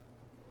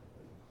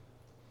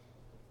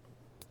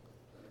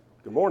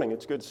Good morning.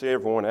 It's good to see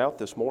everyone out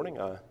this morning.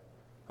 I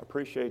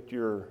appreciate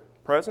your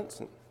presence,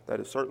 and that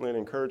is certainly an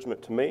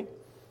encouragement to me.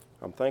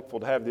 I'm thankful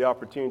to have the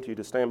opportunity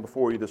to stand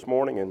before you this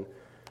morning and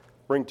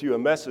bring to you a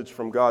message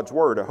from God's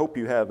Word. I hope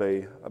you have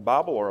a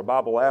Bible or a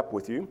Bible app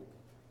with you,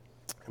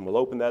 and we'll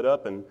open that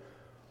up and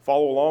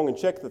follow along and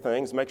check the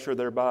things, make sure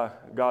they're by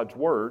God's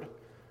Word,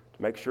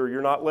 to make sure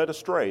you're not led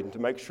astray, and to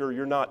make sure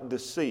you're not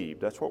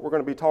deceived. That's what we're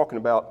going to be talking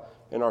about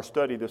in our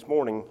study this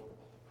morning,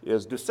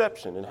 is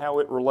deception and how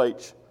it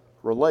relates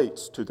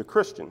to the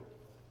Christian.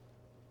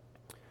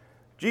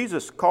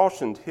 Jesus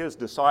cautioned his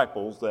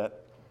disciples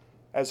that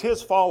as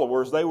his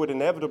followers, they would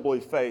inevitably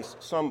face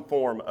some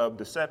form of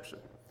deception,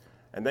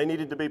 and they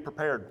needed to be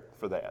prepared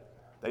for that.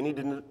 They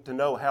needed to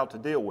know how to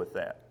deal with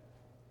that,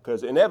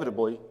 because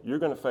inevitably you're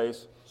going to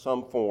face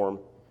some form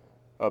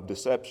of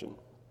deception.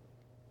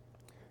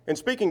 In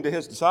speaking to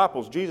his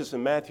disciples, Jesus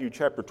in Matthew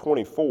chapter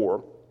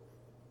 24,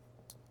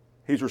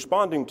 he's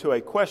responding to a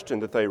question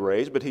that they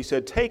raised, but he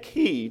said, "Take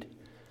heed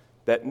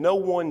that no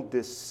one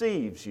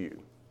deceives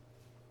you."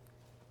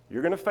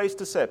 You're going to face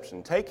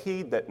deception. Take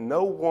heed that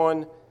no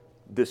one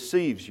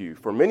deceives you.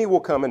 For many will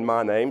come in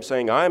my name,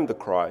 saying, "I am the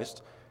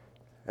Christ,"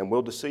 and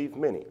will deceive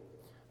many.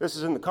 This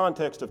is in the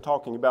context of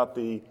talking about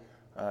the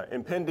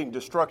impending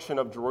destruction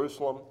of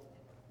Jerusalem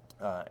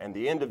and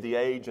the end of the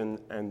age,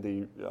 and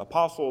the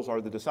apostles or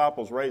the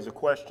disciples raise a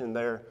question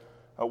there.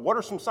 What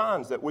are some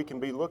signs that we can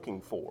be looking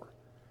for?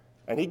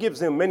 And he gives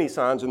them many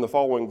signs in the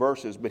following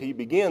verses, but he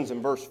begins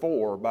in verse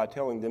 4 by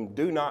telling them,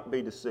 do not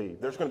be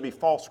deceived. There's going to be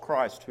false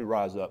Christs who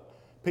rise up,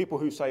 people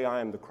who say, "I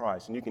am the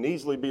Christ," and you can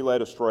easily be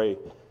led astray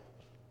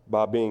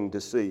by being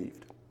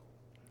deceived.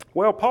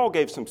 Well, Paul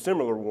gave some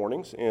similar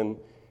warnings in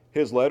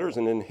his letters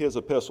and in his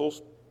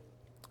epistles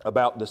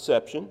about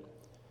deception.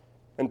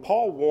 And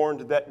Paul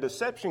warned that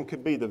deception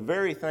could be the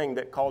very thing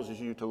that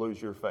causes you to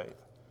lose your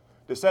faith.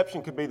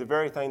 Deception could be the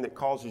very thing that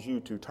causes you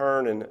to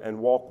turn and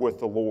walk with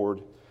the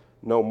Lord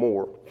no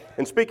more.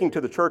 And speaking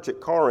to the church at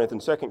Corinth in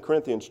 2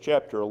 Corinthians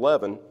chapter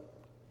 11,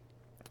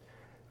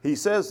 he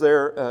says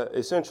there,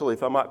 essentially,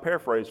 if I might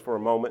paraphrase for a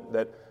moment,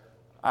 that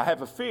I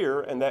have a fear,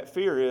 and that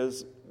fear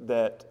is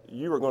that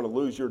you are going to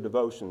lose your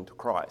devotion to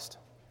Christ.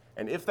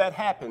 And if that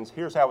happens,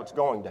 here's how it's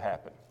going to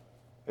happen.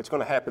 It's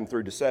going to happen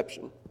through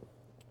deception.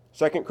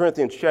 2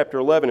 Corinthians chapter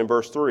 11 and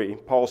verse 3,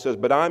 Paul says,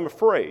 "But I'm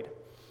afraid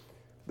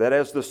that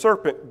as the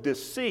serpent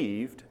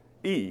deceived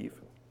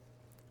Eve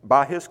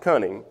by his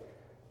cunning,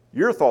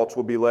 your thoughts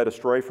will be led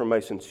astray from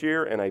a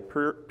sincere and a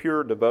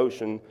pure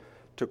devotion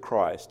to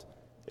Christ."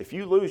 If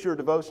you lose your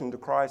devotion to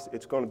Christ,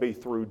 it's going to be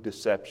through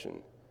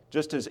deception,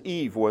 just as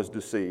Eve was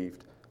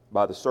deceived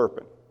by the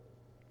serpent.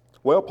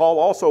 Well, Paul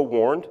also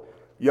warned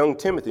young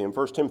Timothy in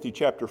 1 Timothy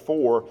chapter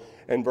 4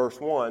 and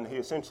verse 1. He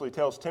essentially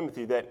tells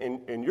Timothy that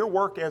in your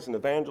work as an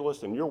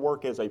evangelist and your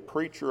work as a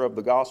preacher of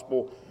the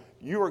gospel,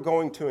 you are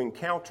going to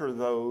encounter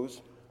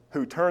those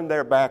who turn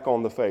their back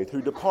on the faith,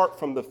 who depart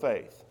from the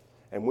faith.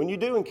 And when you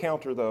do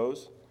encounter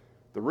those,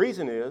 the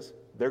reason is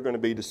they're going to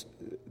be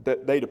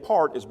that they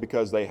depart is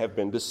because they have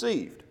been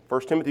deceived.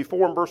 1 Timothy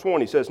 4 and verse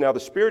 1, he says, "Now the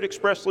Spirit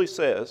expressly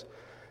says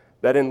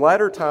that in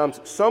latter times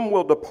some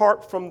will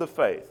depart from the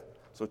faith."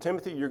 So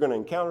Timothy, you're going to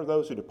encounter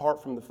those who depart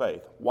from the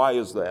faith. Why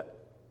is that?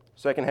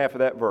 Second half of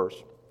that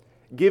verse.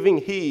 "Giving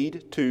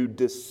heed to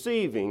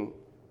deceiving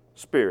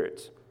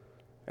spirits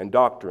and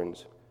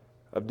doctrines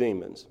of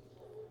demons."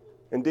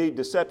 Indeed,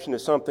 deception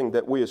is something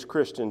that we as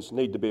Christians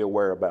need to be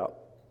aware about.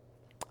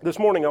 This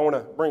morning I want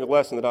to bring a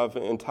lesson that I've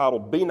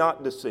entitled, "Be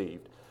Not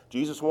Deceived."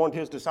 Jesus warned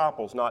his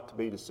disciples not to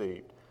be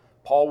deceived.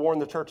 Paul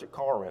warned the church at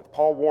Corinth.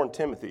 Paul warned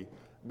Timothy,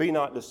 be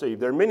not deceived.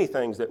 There are many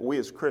things that we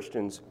as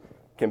Christians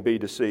can be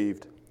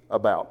deceived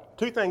about.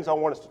 Two things I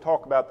want us to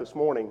talk about this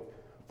morning.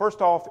 First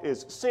off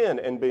is sin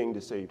and being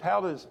deceived.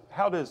 How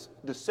does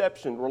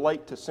deception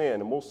relate to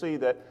sin? And we'll see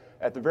that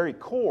at the very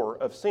core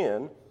of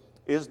sin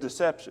is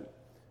deception.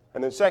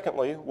 And then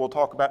secondly, we'll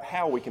talk about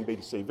how we can be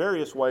deceived.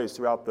 Various ways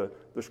throughout the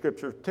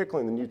Scriptures,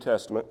 particularly in the New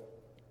Testament.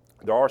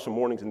 There are some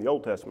warnings in the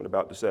Old Testament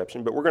about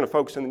deception, but we're going to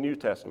focus in the New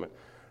Testament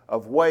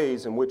of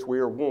ways in which we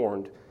are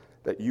warned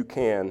that you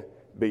can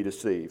be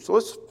deceived. So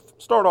let's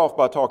start off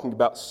by talking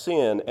about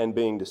sin and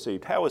being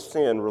deceived. How is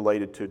sin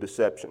related to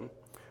deception?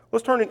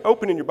 Let's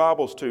open in your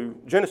Bibles to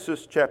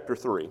Genesis chapter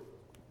 3.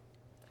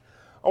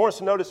 I want us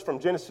to notice from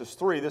Genesis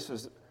 3, this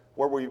is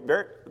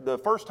where the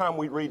first time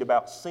we read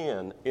about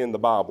sin in the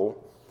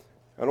Bible.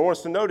 And I want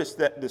us to notice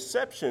that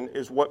deception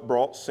is what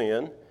brought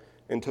sin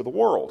into the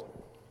world.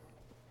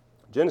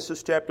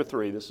 Genesis chapter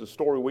 3, this is a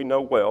story we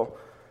know well.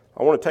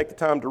 I want to take the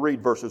time to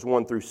read verses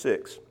 1 through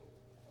 6.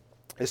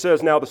 It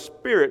says, "Now the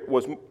serpent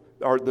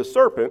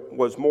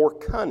was more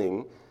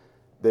cunning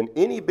than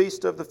any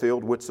beast of the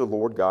field which the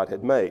Lord God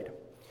had made.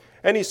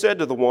 And he said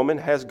to the woman,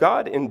 Has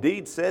God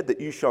indeed said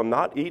that you shall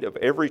not eat of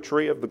every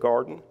tree of the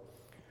garden?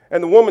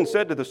 And the woman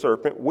said to the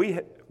serpent,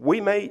 We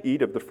may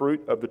eat of the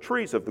fruit of the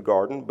trees of the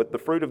garden, but the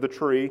fruit of the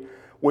tree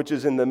which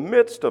is in the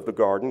midst of the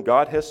garden,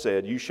 God has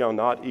said, You shall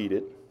not eat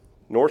it,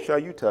 nor shall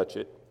you touch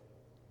it,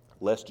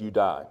 lest you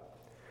die.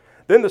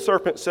 Then the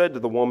serpent said to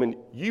the woman,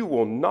 "You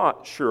will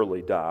not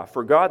surely die,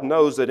 for God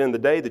knows that in the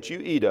day that you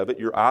eat of it,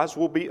 your eyes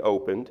will be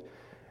opened,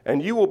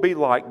 and you will be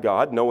like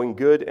God, knowing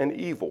good and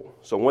evil."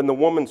 So when the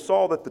woman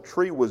saw that the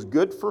tree was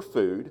good for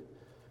food,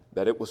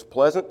 that it was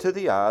pleasant to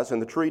the eyes,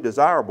 and the tree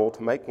desirable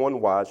to make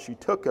one wise, she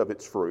took of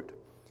its fruit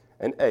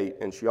and ate,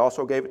 and she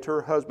also gave it to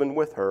her husband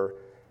with her,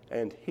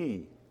 and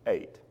he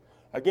ate.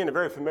 Again, a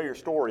very familiar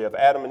story of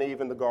Adam and Eve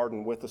in the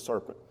garden with the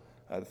serpent.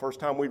 The first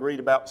time we read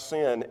about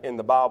sin in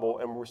the Bible,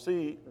 and we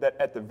see that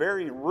at the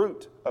very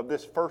root of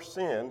this first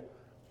sin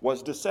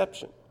was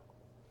deception.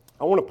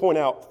 I want to point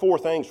out four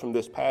things from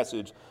this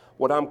passage,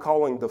 what I'm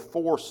calling the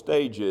 4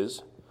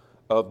 stages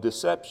of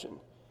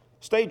deception.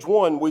 Stage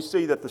 1, we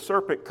see that the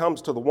serpent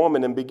comes to the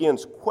woman and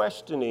begins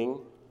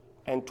questioning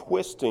and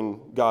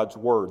twisting God's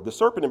word. The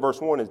serpent in verse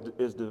 1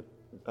 is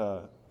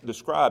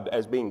described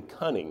as being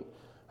cunning.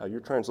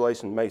 Your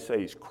translation may say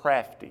he's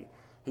crafty.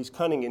 He's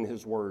cunning in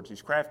his words.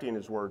 He's crafty in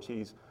his words.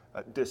 He's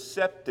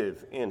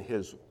deceptive in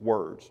his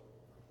words.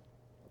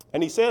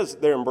 And he says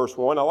there in verse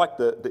 1, I like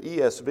the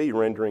ESV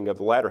rendering of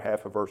the latter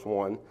half of verse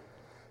 1.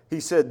 He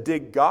said,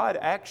 "Did God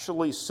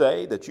actually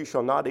say that you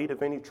shall not eat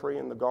of any tree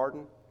in the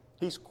garden?"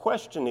 He's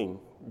questioning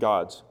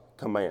God's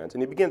commands.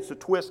 And he begins to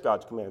twist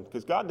God's commands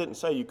because God didn't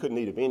say you couldn't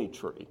eat of any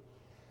tree.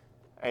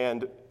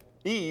 And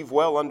Eve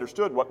well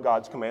understood what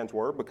God's commands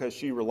were because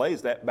she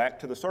relays that back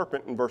to the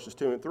serpent in verses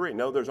 2 and 3.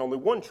 No, there's only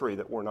one tree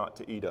that we're not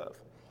to eat of.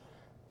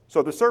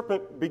 So the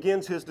serpent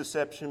begins his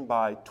deception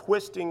by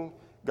twisting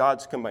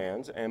God's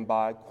commands and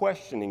by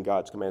questioning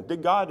God's commands.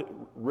 Did God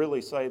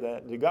really say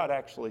that? Did God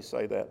actually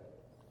say that?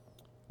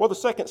 Well, the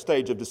second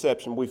stage of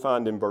deception we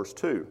find in verse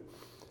 2,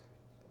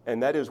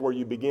 and that is where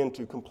you begin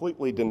to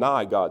completely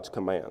deny God's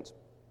commands.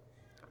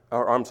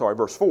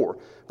 Verse 4.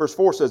 Verse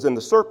 4 says, "And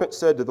the serpent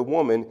said to the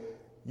woman,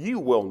 'You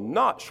will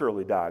not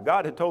surely die.'"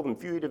 God had told him,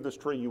 "If you eat of this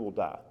tree, you will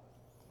die."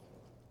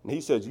 And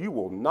he says, "You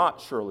will not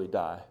surely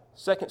die."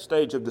 Second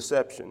stage of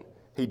deception,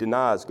 he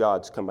denies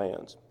God's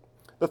commands.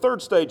 The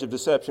third stage of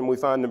deception we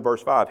find in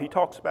verse 5. He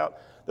talks about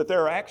that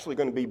there are actually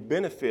going to be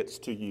benefits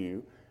to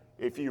you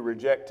if you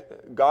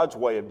reject God's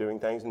way of doing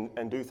things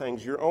and do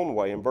things your own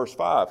way. In verse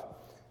 5,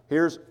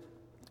 here's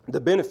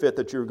the benefit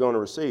that you're going to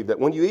receive, that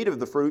when you eat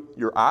of the fruit,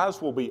 your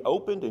eyes will be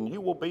opened and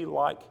you will be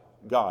like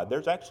God.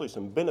 There's actually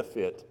some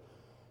benefit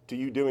to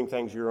you doing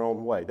things your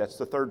own way. That's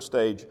the third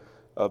stage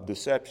of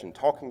deception,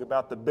 talking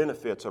about the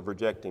benefits of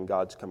rejecting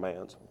God's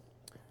commands.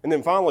 And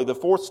then finally, the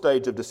fourth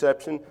stage of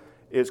deception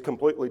is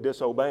completely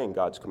disobeying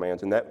God's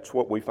commands, and that's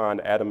what we find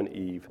Adam and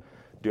Eve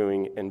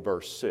doing in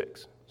verse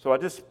 6. So I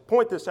just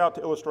point this out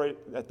to illustrate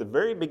at the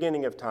very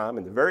beginning of time,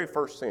 in the very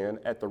first sin,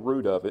 at the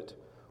root of it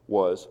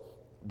was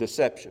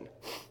deception.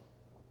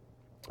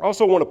 I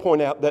also want to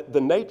point out that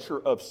the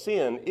nature of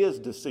sin is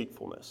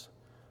deceitfulness.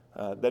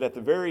 That at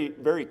the very,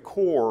 very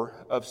core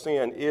of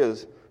sin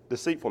is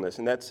deceitfulness,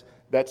 and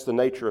that's the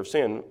nature of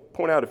sin.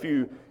 Point out a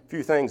few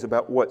things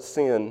about what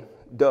sin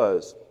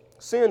does.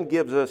 Sin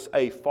gives us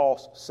a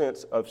false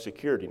sense of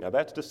security. Now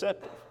that's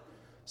deceptive.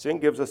 Sin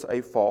gives us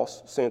a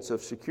false sense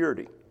of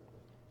security.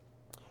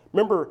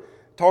 Remember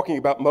talking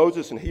about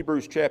Moses in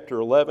Hebrews chapter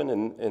 11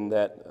 and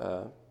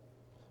that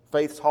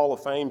Faith's Hall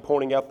of Fame,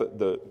 pointing out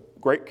the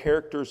great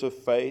characters of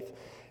faith.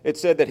 It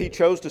said that he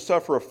chose to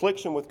suffer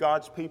affliction with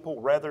God's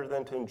people rather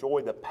than to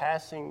enjoy the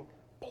passing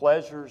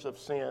pleasures of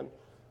sin.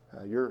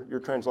 Your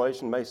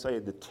translation may say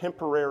the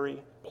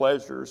temporary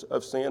pleasures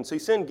of sin. See,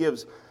 sin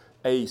gives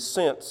a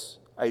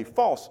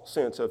false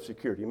sense of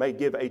security. It may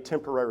give a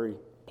temporary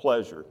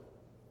pleasure,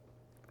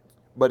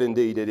 but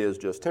indeed it is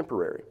just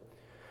temporary.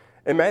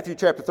 In Matthew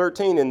chapter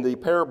 13, in the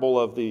parable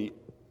of the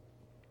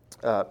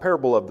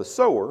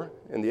sower,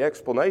 in the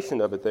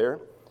explanation of it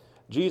there,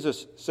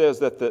 Jesus says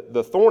that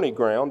the thorny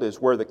ground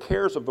is where the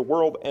cares of the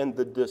world and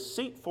the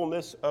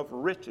deceitfulness of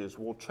riches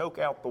will choke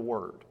out the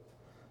word.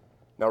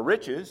 Now,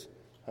 riches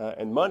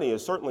and money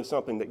is certainly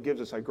something that gives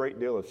us a great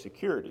deal of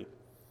security.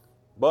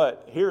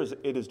 But here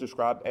it is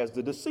described as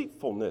the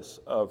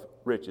deceitfulness of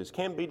riches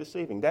can be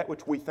deceiving. That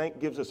which we think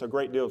gives us a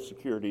great deal of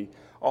security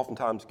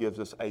oftentimes gives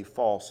us a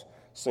false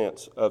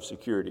sense of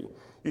security.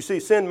 You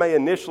see, sin may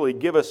initially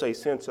give us a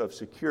sense of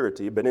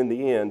security, but in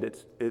the end,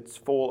 it's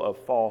full of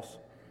false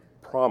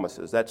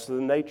promises. That's the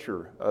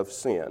nature of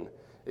sin.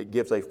 It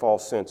gives a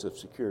false sense of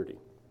security.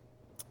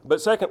 But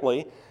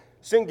secondly,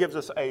 sin gives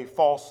us a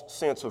false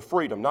sense of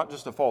freedom, not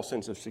just a false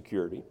sense of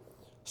security.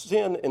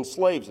 Sin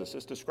enslaves us.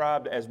 It's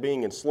described as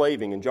being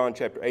enslaving in John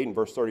chapter 8 and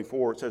verse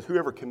 34. It says,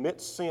 "Whoever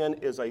commits sin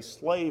is a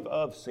slave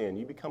of sin."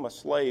 You become a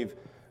slave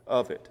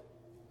of it.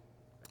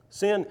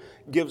 Sin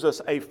gives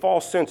us a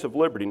false sense of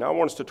liberty. Now I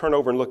want us to turn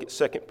over and look at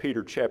 2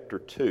 Peter chapter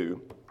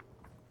 2.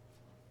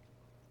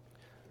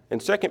 In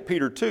 2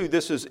 Peter 2,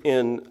 this is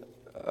in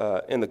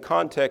the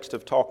context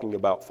of talking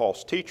about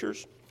false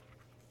teachers.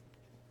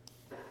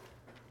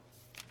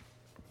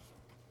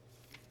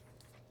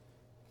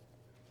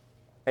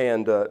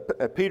 And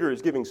Peter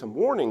is giving some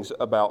warnings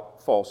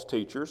about false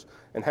teachers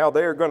and how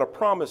they are going to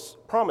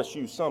promise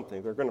you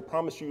something. They're going to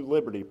promise you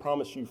liberty,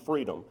 promise you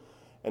freedom.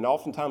 And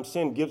oftentimes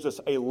sin gives us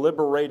a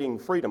liberating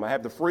freedom. I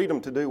have the freedom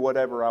to do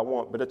whatever I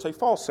want, but it's a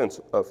false sense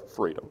of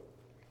freedom.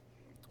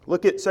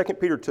 Look at 2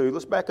 Peter 2.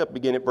 Let's back up,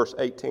 begin at verse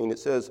 18. It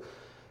says,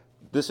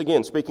 this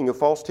again, speaking of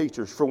false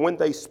teachers, for when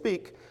they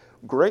speak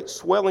great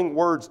swelling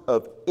words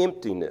of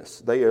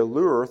emptiness, they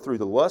allure through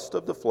the lust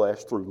of the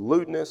flesh, through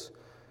lewdness,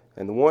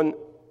 and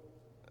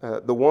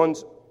the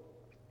ones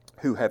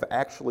who have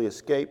actually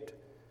escaped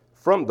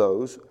from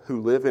those who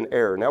live in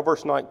error. Now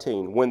verse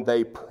 19, when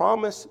they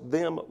promise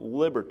them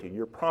liberty,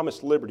 you're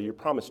promised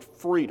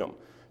freedom.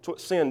 That's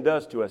what sin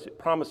does to us. It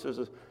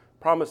promises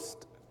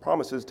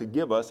to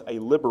give us a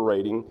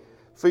liberating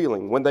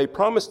feeling. When they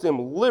promise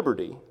them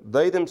liberty,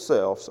 they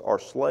themselves are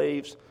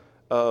slaves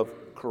of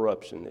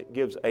corruption. It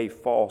gives a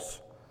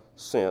false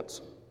sense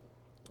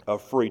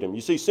of freedom.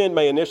 You see, sin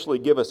may initially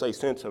give us a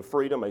sense of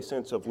freedom, a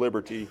sense of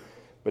liberty,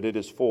 but it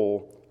is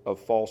full of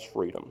false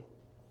freedom.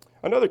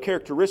 Another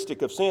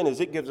characteristic of sin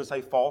is it gives us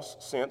a false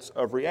sense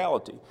of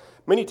reality.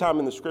 Many times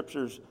in the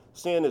Scriptures,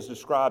 sin is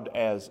described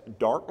as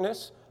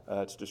darkness.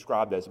 It's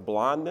described as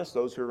blindness.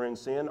 Those who are in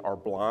sin are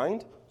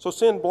blind. So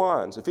sin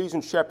blinds.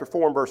 Ephesians chapter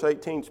 4 and verse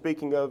 18,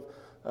 speaking of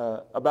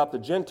about the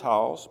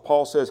Gentiles,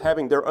 Paul says,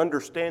 having their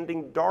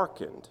understanding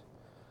darkened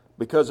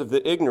because of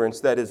the ignorance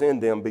that is in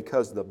them,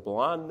 because the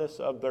blindness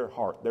of their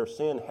heart. Their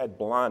sin had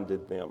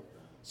blinded them.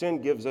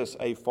 Sin gives us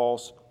a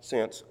false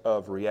sense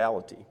of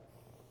reality.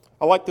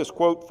 I like this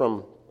quote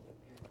from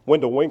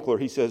Wendell Winkler.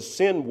 He says,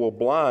 sin will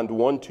blind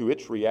one to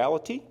its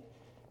reality,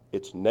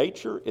 its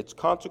nature, its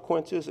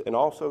consequences, and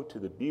also to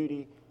the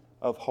beauty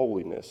of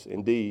holiness.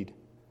 Indeed,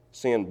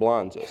 sin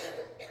blinds us.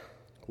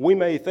 We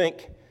may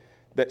think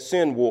that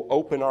sin will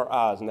open our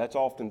eyes, and that's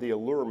often the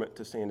allurement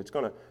to sin. It's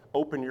going to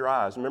open your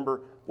eyes.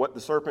 Remember what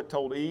the serpent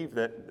told Eve,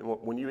 that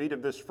when you eat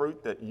of this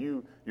fruit, that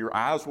your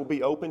eyes will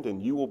be opened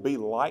and you will be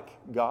like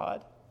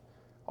God?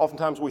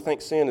 Oftentimes we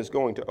think sin is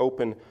going to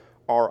open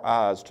our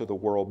eyes to the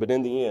world, but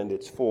in the end,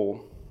 it's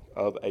full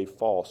of a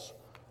false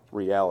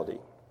reality.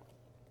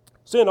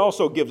 Sin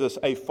also gives us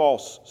a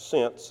false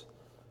sense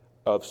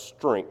of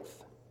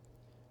strength.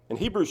 In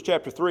Hebrews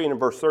chapter 3 and in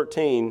verse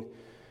 13,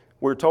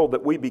 we're told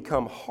that we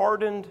become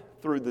hardened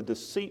through the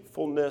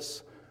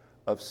deceitfulness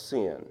of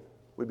sin.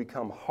 We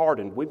become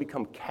hardened. We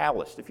become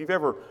calloused. If you've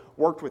ever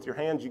worked with your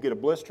hands, you get a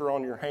blister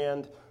on your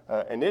hand.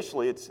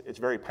 Initially, it's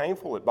very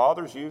painful. It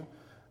bothers you.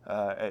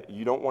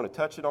 You don't want to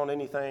touch it on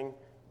anything.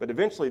 But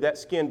eventually that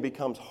skin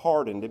becomes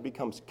hardened, it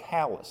becomes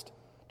calloused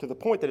to the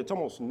point that it's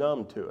almost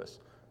numb to us,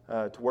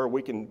 to where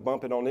we can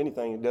bump it on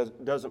anything,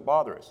 it doesn't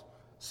bother us.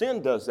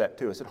 Sin does that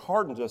to us. It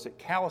hardens us, it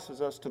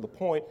calluses us to the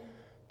point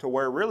to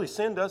where really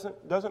sin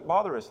doesn't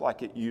bother us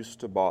like it used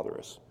to bother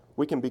us.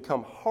 We can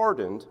become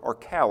hardened or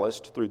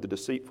calloused through the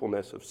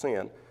deceitfulness of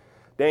sin.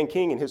 Dan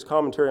King, in his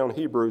commentary on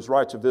Hebrews,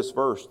 writes of this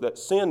verse that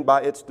sin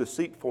by its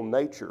deceitful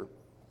nature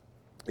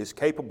is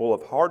capable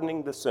of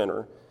hardening the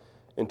sinner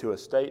into a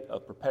state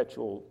of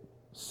perpetual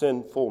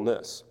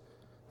sinfulness.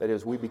 That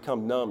is, we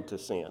become numb to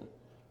sin,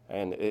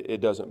 and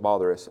it doesn't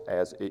bother us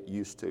as it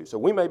used to. So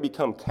we may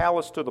become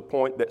callous to the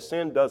point that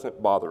sin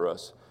doesn't bother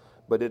us,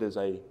 but it is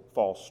a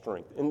false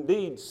strength.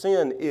 Indeed,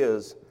 sin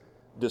is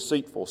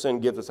deceitful. Sin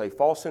gives us a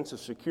false sense of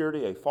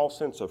security, a false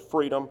sense of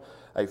freedom,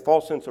 a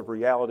false sense of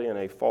reality, and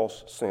a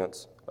false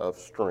sense of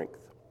strength.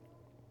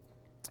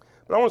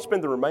 But I want to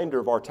spend the remainder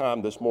of our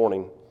time this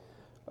morning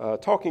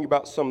talking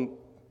about some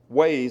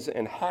ways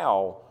and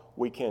how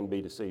we can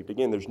be deceived.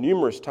 Again, there's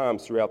numerous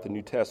times throughout the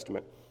New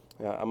Testament.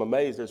 I'm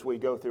amazed as we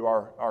go through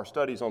our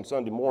studies on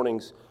Sunday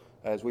mornings,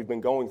 as we've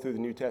been going through the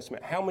New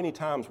Testament, how many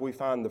times we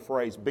find the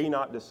phrase, be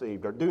not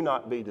deceived, or do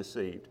not be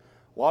deceived.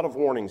 A lot of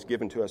warnings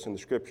given to us in the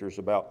Scriptures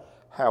about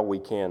how we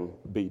can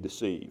be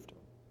deceived.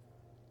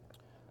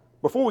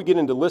 Before we get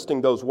into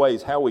listing those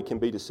ways how we can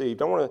be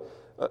deceived, I want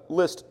to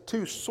list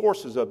two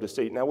sources of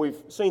deceit. Now,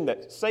 we've seen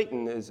that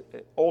Satan is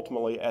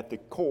ultimately at the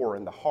core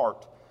and the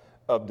heart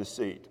of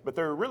deceit. But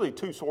there are really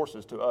two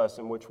sources to us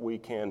in which we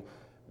can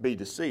be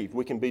deceived.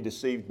 We can be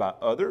deceived by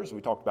others.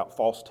 We talked about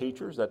false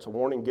teachers. That's a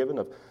warning given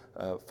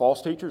of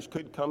false teachers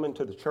could come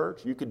into the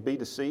church. You could be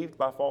deceived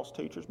by false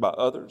teachers, by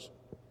others.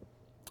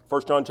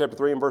 1 John chapter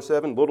 3 and verse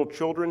 7, little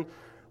children,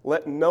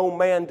 let no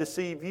man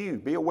deceive you.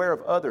 Be aware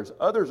of others.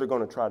 Others are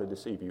going to try to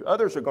deceive you.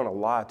 Others are going to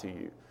lie to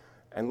you.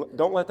 And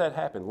don't let that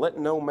happen. Let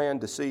no man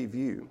deceive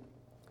you.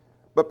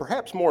 But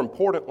perhaps more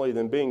importantly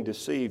than being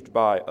deceived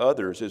by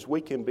others is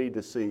we can be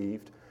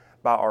deceived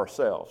by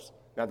ourselves.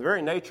 Now, the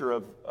very nature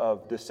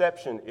of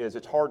deception is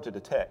it's hard to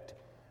detect.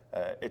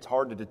 It's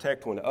hard to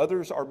detect when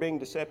others are being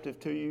deceptive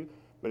to you,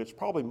 but it's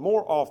probably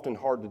more often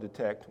hard to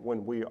detect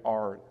when we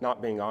are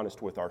not being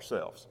honest with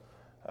ourselves,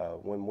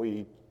 when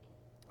we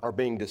are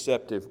being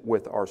deceptive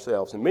with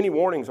ourselves. And many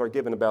warnings are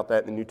given about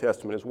that in the New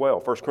Testament as well.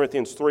 1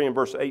 Corinthians 3 and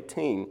verse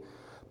 18,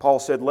 Paul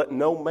said, let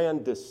no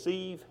man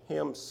deceive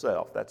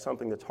himself. That's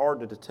something that's hard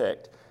to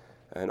detect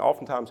and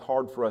oftentimes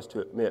hard for us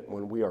to admit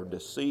when we are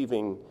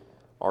deceiving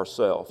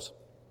ourselves.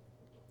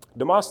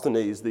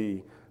 Demosthenes,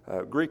 the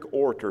Greek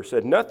orator,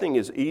 said, nothing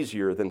is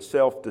easier than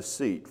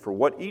self-deceit, for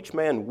what each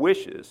man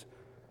wishes,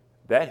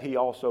 that he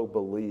also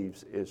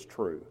believes is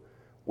true.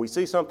 We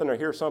see something or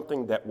hear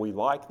something that we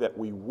like, that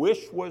we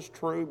wish was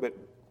true, but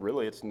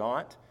really it's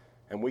not,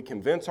 and we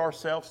convince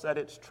ourselves that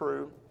it's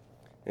true.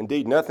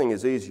 Indeed, nothing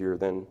is easier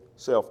than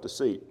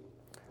self-deceit.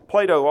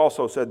 Plato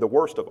also said the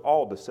worst of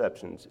all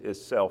deceptions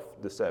is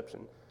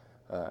self-deception.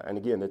 And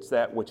again, it's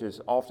that which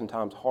is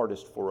oftentimes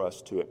hardest for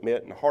us to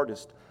admit and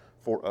hardest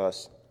for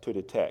us to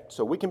detect.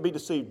 So we can be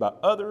deceived by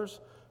others.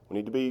 We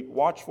need to be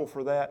watchful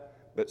for that,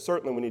 but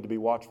certainly we need to be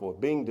watchful of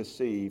being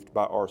deceived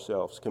by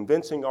ourselves,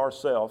 convincing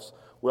ourselves.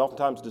 We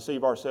oftentimes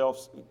deceive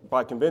ourselves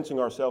by convincing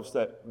ourselves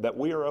that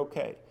we are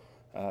okay.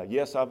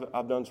 Yes,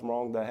 I've done some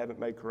wrong that I haven't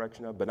made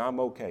correction of, but I'm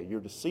okay.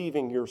 You're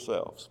deceiving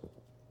yourselves.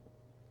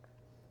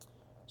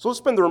 So let's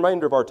spend the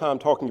remainder of our time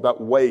talking about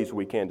ways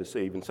we can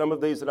deceive. And some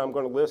of these that I'm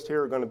going to list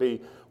here are going to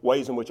be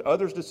ways in which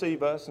others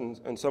deceive us,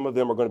 and some of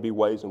them are going to be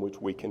ways in which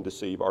we can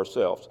deceive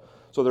ourselves.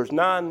 So there's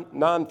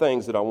nine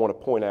things that I want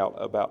to point out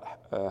about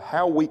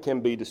how we can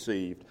be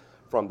deceived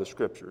from the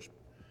Scriptures.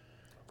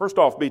 First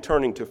off, be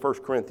turning to 1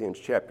 Corinthians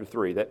chapter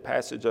 3, that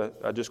passage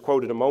I just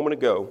quoted a moment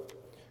ago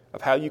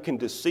of how you can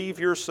deceive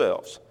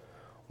yourselves.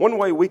 One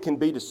way we can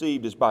be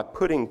deceived is by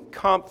putting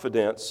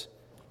confidence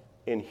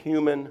in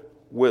human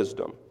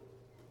wisdom.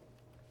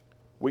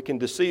 We can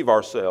deceive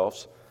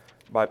ourselves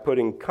by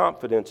putting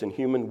confidence in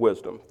human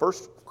wisdom. 1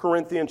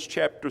 Corinthians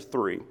chapter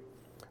 3,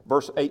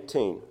 verse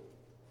 18.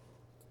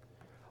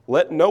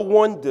 Let no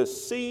one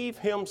deceive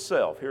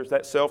himself. Here's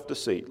that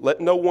self-deceit.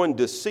 Let no one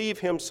deceive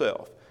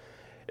himself.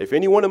 If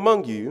anyone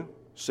among you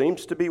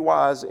seems to be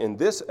wise in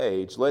this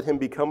age, let him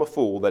become a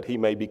fool that he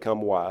may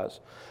become wise.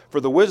 For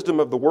the wisdom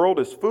of the world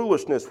is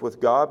foolishness with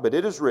God, but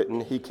it is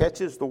written, He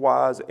catches the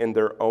wise in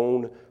their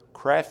own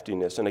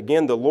craftiness. And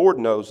again, the Lord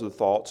knows the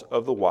thoughts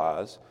of the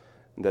wise,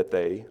 that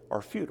they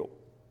are futile.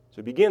 So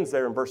it begins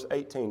there in verse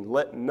 18.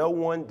 Let no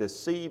one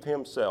deceive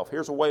himself.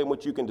 Here's a way in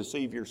which you can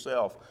deceive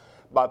yourself,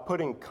 by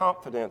putting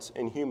confidence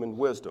in human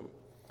wisdom.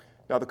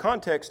 Now, the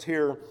context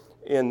here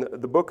in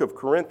the book of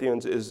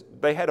Corinthians is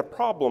they had a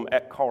problem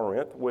at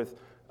Corinth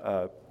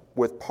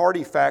with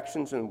party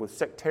factions and with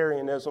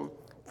sectarianism.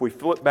 If we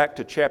flip back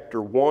to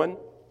chapter 1,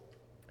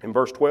 in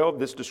verse 12,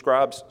 this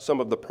describes some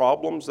of the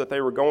problems that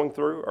they were going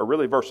through, or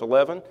really verse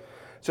 11. It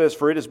says,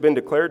 For it has been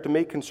declared to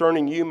me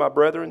concerning you, my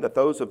brethren, that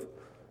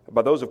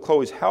by those of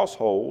Chloe's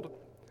household,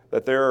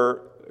 that there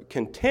are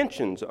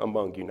contentions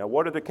among you. Now,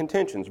 what are the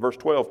contentions? Verse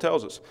 12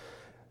 tells us,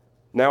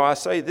 Now I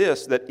say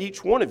this, that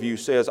each one of you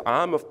says,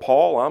 I'm of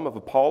Paul, I'm of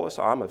Apollos,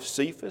 I'm of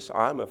Cephas,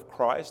 I'm of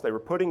Christ. They were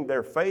putting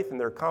their faith and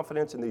their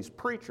confidence in these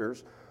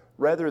preachers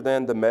rather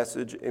than the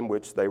message in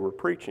which they were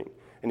preaching.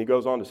 And he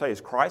goes on to say,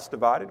 is Christ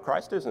divided?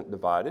 Christ isn't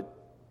divided.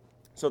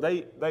 So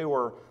they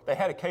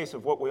had a case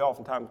of what we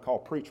oftentimes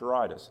call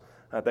preacheritis.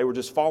 They were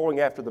just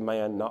following after the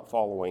man, not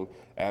following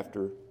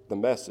after the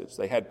message.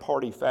 They had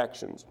party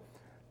factions.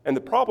 And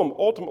the problem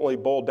ultimately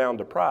boiled down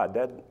to pride.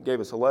 Dad gave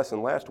us a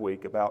lesson last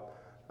week about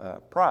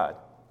pride.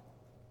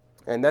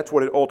 And that's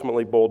what it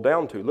ultimately boiled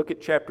down to. Look at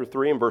chapter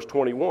 3 and verse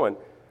 21. It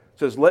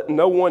says, Let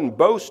no one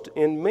boast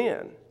in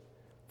men,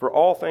 for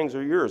all things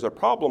are yours. The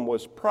problem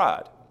was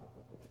pride.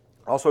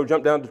 Also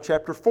jump down to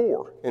chapter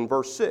 4 in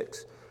verse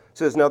 6. It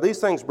says, Now these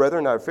things,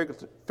 brethren, I have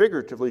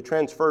figuratively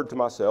transferred to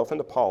myself and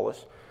to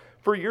Apollos,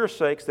 for your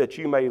sakes, that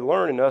you may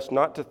learn in us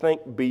not to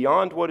think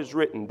beyond what is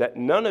written, that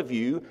none of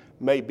you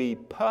may be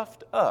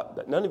puffed up,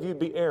 that none of you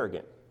be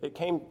arrogant. It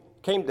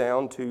came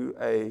down to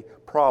a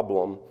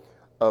problem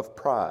of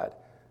pride.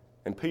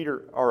 And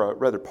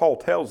Paul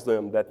tells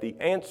them that the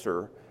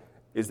answer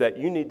is that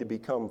you need to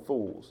become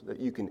fools, that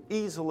you can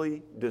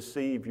easily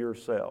deceive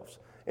yourselves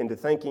into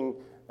thinking,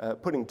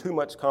 putting too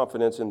much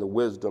confidence in the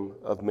wisdom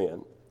of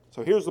men.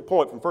 So here's the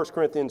point from 1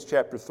 Corinthians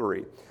chapter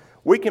 3.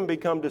 We can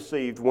become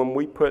deceived when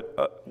we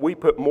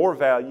put more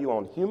value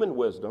on human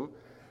wisdom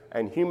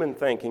and human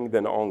thinking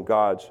than on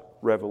God's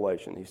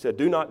revelation. He said,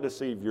 do not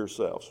deceive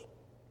yourselves.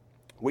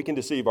 We can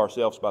deceive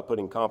ourselves by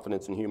putting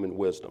confidence in human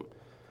wisdom.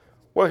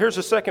 Well, here's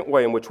a second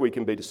way in which we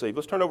can be deceived.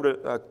 Let's turn over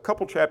to a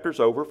couple chapters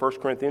over, 1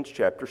 Corinthians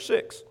chapter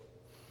 6.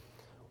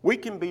 We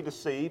can be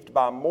deceived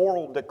by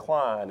moral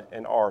decline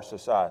in our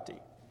society.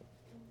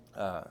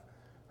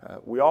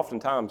 We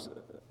oftentimes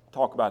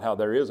talk about how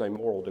there is a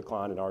moral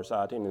decline in our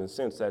society, and in a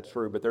sense that's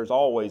true, but there's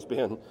always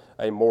been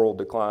a moral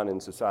decline in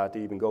society,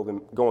 even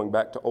going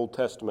back to Old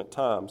Testament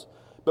times.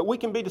 But we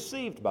can be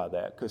deceived by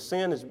that because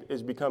sin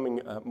is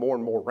becoming more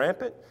and more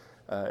rampant.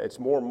 It's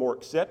more and more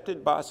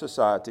accepted by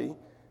society.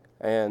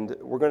 And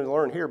we're going to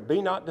learn here,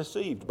 be not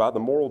deceived by the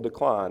moral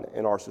decline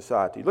in our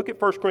society. Look at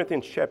 1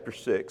 Corinthians chapter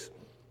 6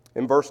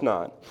 in verse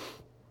 9.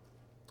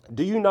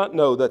 Do you not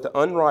know that the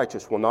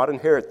unrighteous will not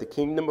inherit the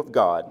kingdom of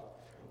God?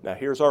 Now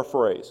here's our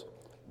phrase.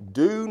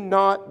 Do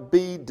not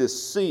be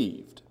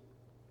deceived.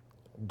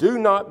 Do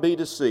not be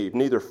deceived.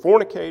 Neither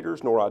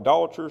fornicators, nor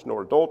idolaters,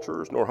 nor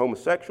adulterers, nor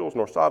homosexuals,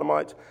 nor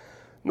sodomites,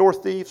 nor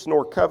thieves,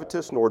 nor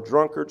covetous, nor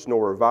drunkards,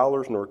 nor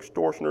revilers, nor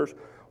extortioners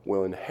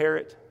will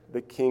inherit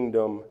the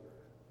kingdom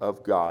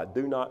of God.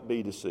 Do not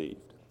be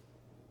deceived.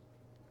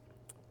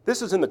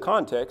 This is in the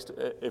context,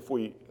 if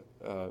we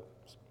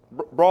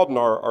broaden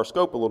our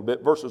scope a little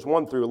bit, verses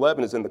 1 through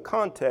 11 is in the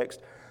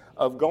context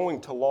of going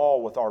to law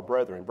with our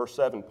brethren. Verse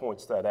 7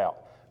 points that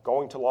out.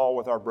 Going to law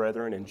with our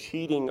brethren and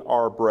cheating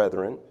our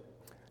brethren.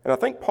 And I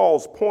think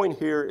Paul's point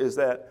here is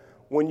that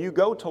when you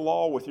go to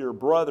law with your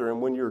brother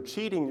and when you're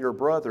cheating your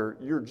brother,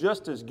 you're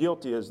just as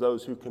guilty as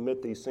those who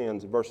commit these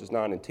sins in verses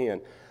 9 and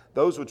 10.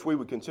 Those which we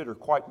would consider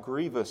quite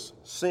grievous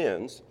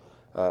sins,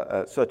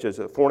 such as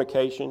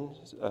fornication,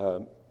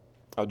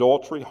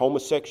 adultery,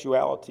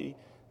 homosexuality,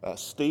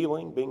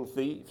 stealing, being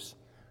thieves.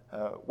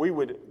 We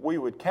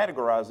would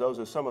categorize those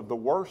as some of the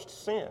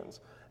worst sins.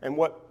 And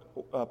what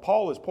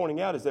Paul is pointing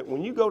out is that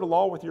when you go to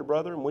law with your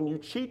brother and when you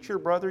cheat your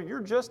brother,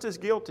 you're just as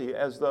guilty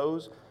as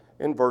those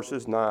in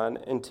verses 9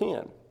 and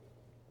 10.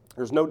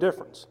 There's no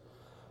difference.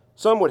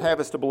 Some would have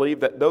us to believe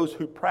that those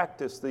who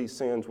practice these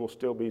sins will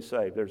still be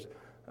saved.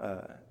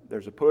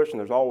 There's a push, and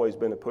there's always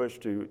been a push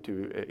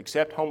to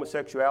accept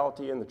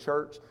homosexuality in the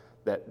church.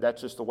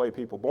 That's just the way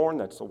people are born.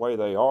 That's the way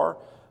they are.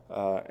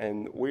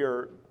 And we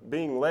are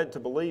being led to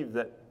believe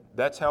that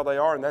that's how they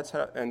are,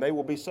 and they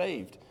will be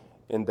saved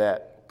in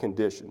that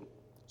condition.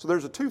 So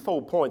there's a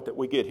twofold point that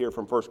we get here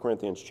from 1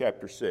 Corinthians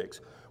chapter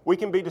 6. We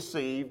can be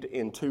deceived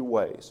in two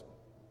ways.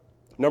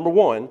 Number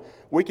one,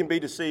 we can be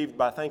deceived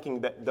by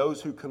thinking that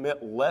those who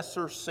commit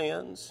lesser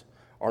sins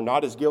are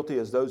not as guilty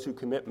as those who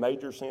commit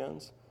major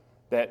sins.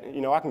 That,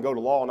 I can go to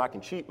law and I can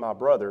cheat my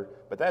brother,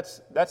 but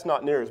that's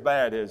not near as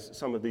bad as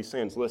some of these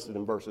sins listed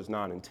in verses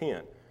 9 and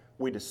 10.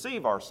 We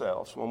deceive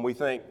ourselves when we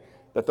think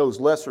that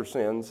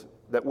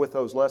with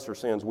those lesser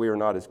sins we are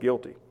not as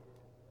guilty.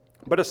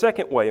 But a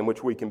second way in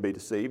which we can be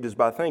deceived is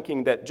by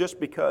thinking that just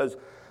because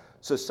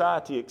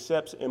society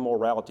accepts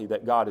immorality,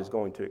 that God is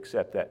going to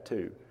accept that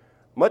too.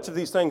 Much of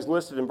these things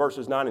listed in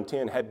verses 9 and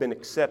 10 had been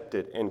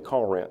accepted in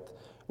Corinth.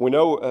 We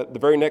know the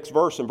very next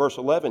verse, in verse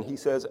 11, he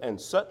says, "And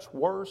such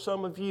were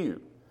some of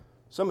you."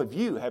 Some of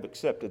you have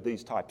accepted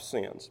these types of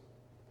sins.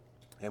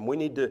 And we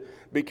need to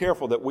be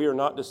careful that we are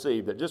not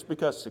deceived, that just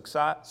because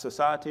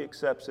society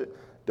accepts it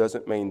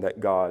doesn't mean that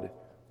God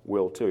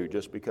will too,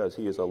 just because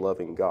he is a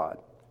loving God.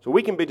 So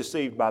we can be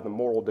deceived by the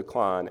moral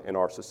decline in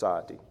our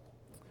society.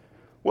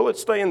 Well,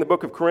 let's stay in the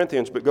book of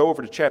Corinthians, but go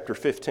over to chapter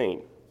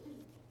 15.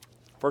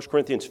 1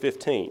 Corinthians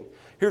 15.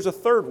 Here's a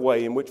third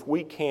way in which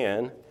we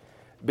can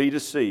be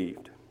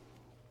deceived.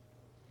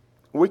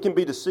 We can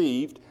be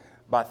deceived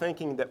by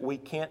thinking that we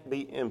can't be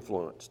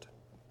influenced.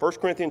 1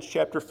 Corinthians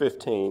chapter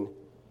 15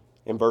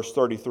 and verse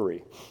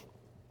 33.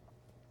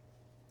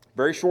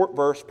 Very short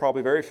verse,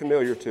 probably very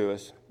familiar to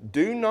us.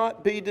 "Do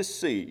not be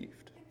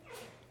deceived.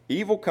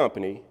 Evil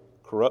company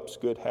corrupts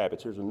good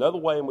habits." Here's another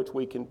way in which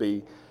we can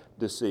be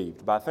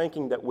deceived, by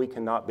thinking that we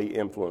cannot be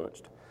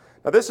influenced.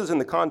 Now, this is in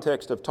the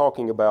context of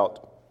talking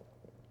about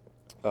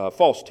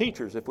false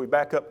teachers. If we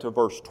back up to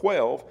verse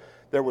 12,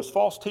 there was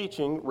false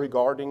teaching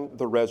regarding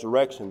the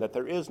resurrection, that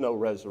there is no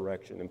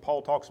resurrection. And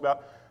Paul talks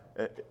about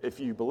if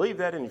you believe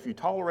that and if you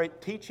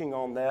tolerate teaching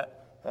on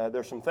that,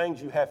 there's some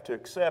things you have to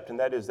accept, and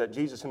that is that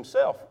Jesus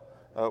himself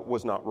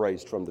was not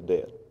raised from the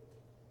dead.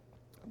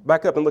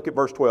 Back up and look at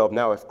verse 12.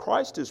 "Now, if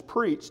Christ is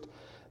preached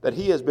that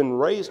he has been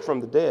raised from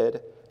the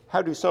dead,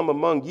 how do some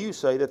among you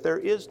say that there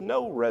is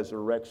no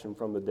resurrection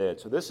from the dead?"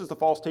 So this is the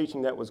false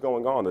teaching that was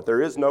going on, that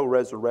there is no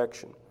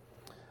resurrection.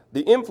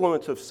 The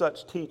influence of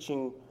such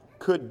teaching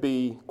could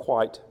be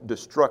quite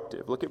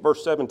destructive. Look at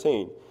verse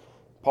 17.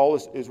 Paul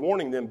is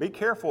warning them, be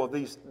careful of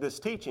this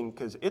teaching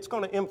because it's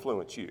going to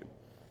influence you.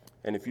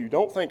 And if you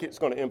don't think it's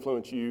going to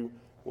influence you,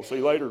 we'll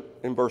see later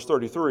in verse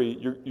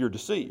 33, you're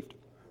deceived.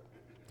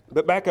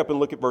 But back up and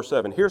look at verse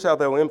 7. Here's how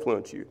they'll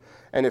influence you.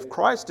 "And if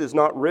Christ is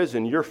not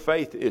risen, your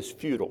faith is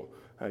futile."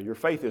 Your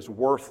faith is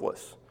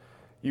worthless.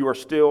 You are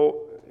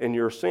still in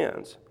your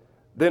sins.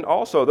 "Then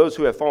also those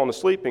who have fallen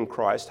asleep in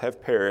Christ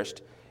have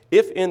perished.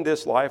 If in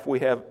this life we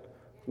have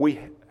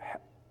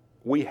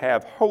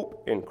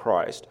hope in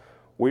Christ,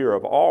 we are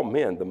of all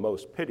men the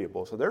most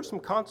pitiable." So there's some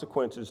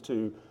consequences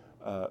to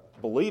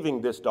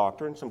believing this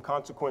doctrine, some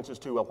consequences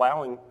to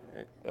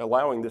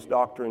allowing this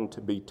doctrine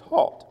to be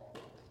taught.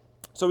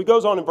 So he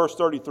goes on in verse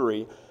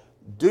 33,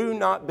 "Do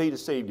not be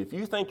deceived." If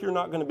you think you're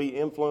not going to be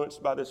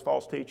influenced by this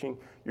false teaching,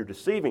 you're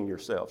deceiving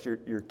yourselves.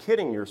 You're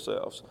kidding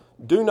yourselves.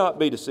 "Do not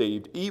be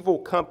deceived. Evil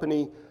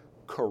company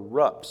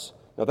corrupts."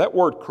 Now that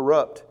word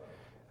corrupt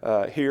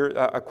here,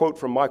 I quote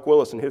from Mike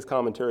Willis in his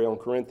commentary on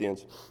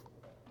Corinthians.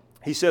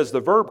 He says, "The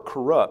verb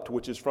corrupt,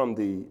 which is from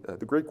the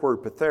Greek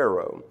word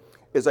pathero,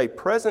 is a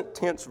present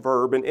tense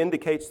verb and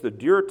indicates the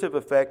durative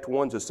effect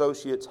one's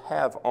associates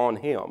have on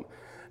him.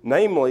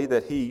 Namely,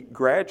 that he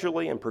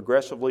gradually and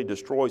progressively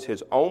destroys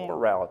his own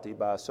morality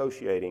by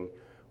associating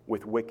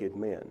with wicked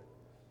men."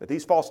 That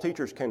these false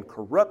teachers can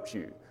corrupt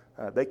you.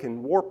 They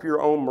can warp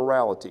your own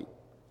morality.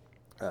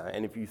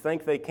 And if you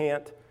think they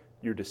can't,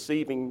 you're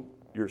deceiving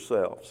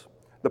yourselves.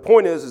 The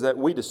point is that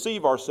we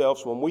deceive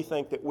ourselves when we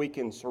think that we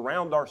can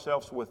surround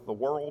ourselves with the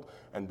world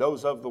and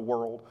those of the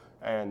world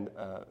and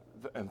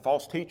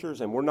false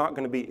teachers, and we're not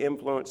going to be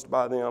influenced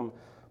by them.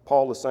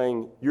 Paul is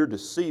saying you're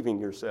deceiving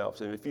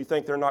yourselves, and if you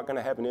think they're not going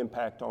to have an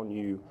impact on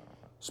you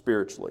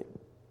spiritually.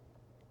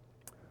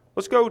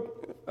 Let's go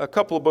a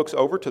couple of books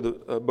over to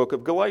the book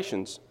of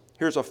Galatians.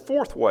 Here's a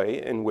fourth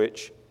way in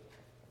which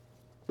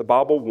the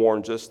Bible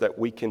warns us that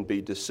we can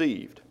be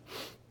deceived.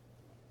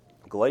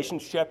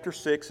 Galatians chapter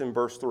 6 and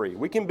verse 3.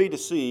 We can be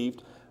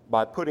deceived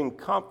by putting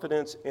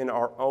confidence in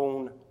our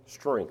own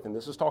strength. And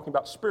this is talking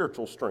about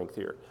spiritual strength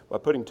here. By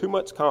putting too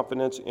much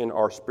confidence in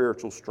our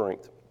spiritual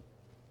strength.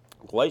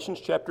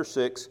 Galatians chapter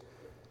 6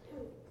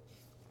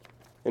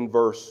 and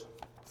verse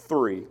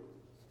 3.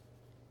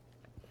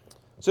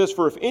 It says,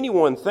 "For if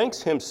anyone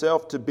thinks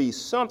himself to be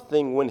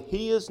something when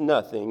he is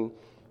nothing,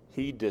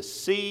 he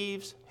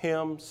deceives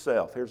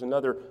himself." Here's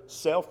another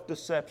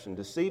self-deception,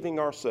 deceiving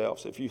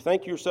ourselves. If you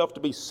think yourself to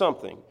be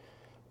something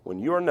when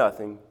you are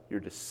nothing, you're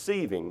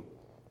deceiving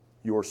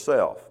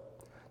yourself.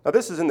 Now,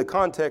 this is in the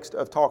context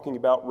of talking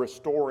about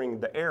restoring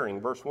the erring.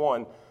 Verse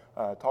 1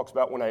 talks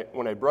about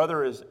when a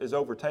brother is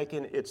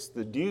overtaken, it's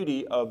the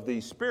duty of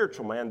the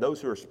spiritual man,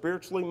 those who are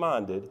spiritually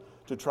minded,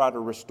 to try to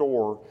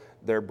restore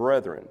their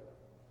brethren.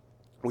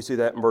 We see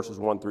that in verses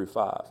 1 through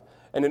 5.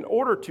 And in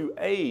order to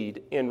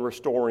aid in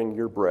restoring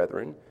your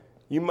brethren,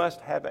 you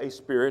must have a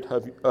spirit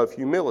of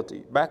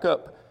humility. Back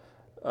up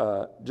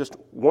just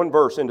one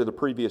verse into the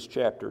previous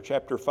chapter,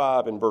 chapter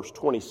 5 and verse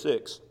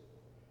 26.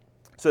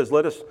 It says,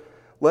 let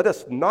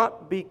us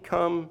not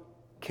become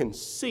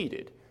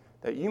conceited,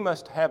 that you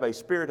must have a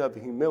spirit of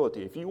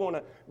humility. If you want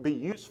to be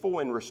useful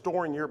in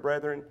restoring your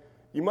brethren,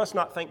 you must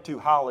not think too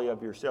highly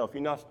of yourself.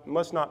 You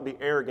must not be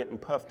arrogant and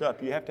puffed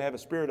up. You have to have a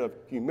spirit of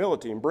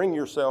humility and bring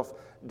yourself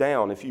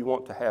down if you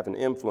want to have an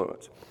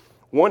influence.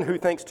 One who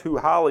thinks too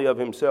highly of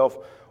himself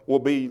will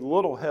be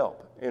little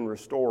help in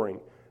restoring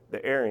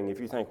the erring. If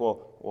you think,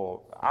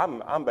 well,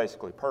 I'm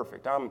basically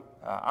perfect.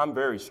 I'm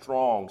very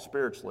strong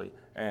spiritually,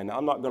 and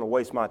I'm not going to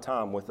waste my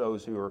time with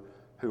those who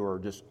are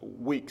just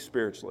weak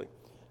spiritually.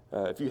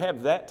 If you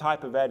have that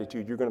type of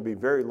attitude, you're going to be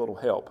very little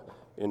help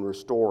in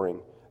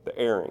restoring the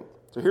erring.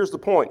 So here's the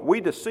point. We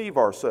deceive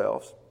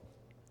ourselves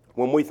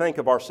when we think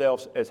of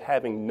ourselves as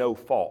having no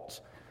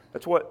faults.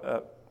 That's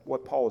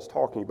what Paul is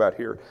talking about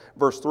here.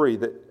 Verse 3,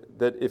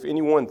 that if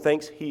anyone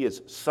thinks he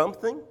is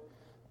something,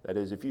 that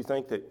is, if you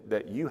think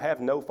that you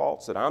have no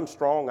faults, that I'm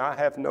strong, I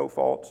have no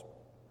faults,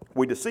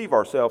 we deceive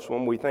ourselves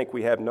when we think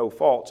we have no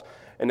faults.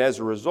 And as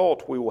a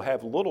result, we will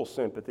have little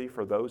sympathy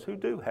for those who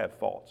do have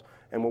faults.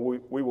 And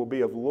we will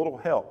be of little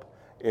help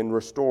in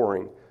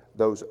restoring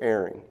those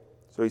erring.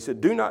 So he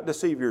said, do not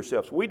deceive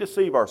yourselves. We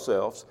deceive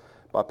ourselves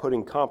by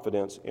putting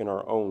confidence in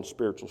our own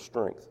spiritual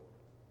strength.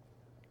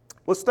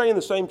 Let's stay in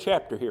the same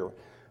chapter here.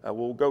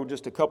 We'll go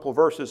just a couple of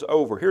verses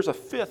over. Here's a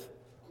fifth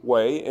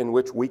way in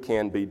which we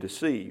can be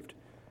deceived.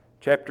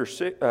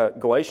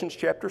 Galatians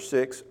chapter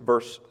 6,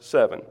 verse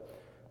 7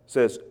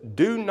 says,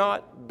 do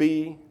not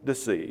be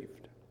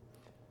deceived.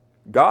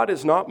 God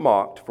is not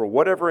mocked, for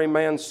whatever a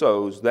man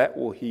sows, that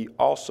will he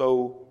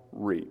also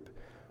reap.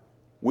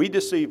 We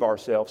deceive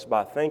ourselves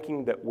by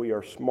thinking that we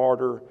are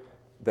smarter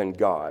than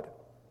God.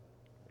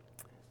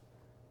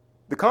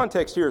 The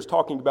context here is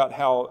talking about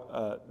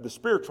how the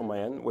spiritual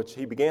man, which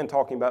he began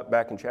talking about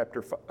back in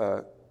chapter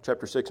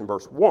 6 and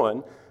verse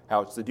 1,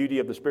 how it's the duty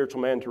of the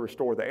spiritual man to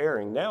restore the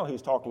erring. Now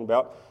he's talking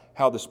about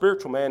how the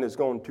spiritual man is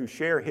going to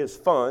share his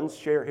funds,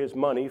 share his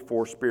money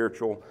for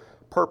spiritual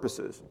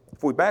purposes.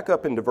 If we back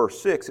up into verse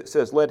 6, it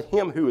says, let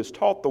him who is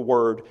taught the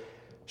word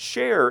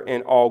share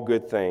in all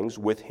good things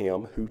with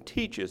him who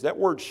teaches. That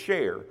word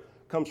share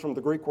comes from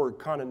the Greek word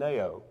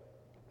koinoneo,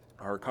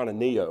 or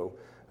koinoneo,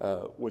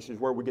 which is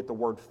where we get the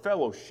word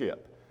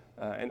fellowship.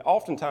 And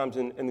oftentimes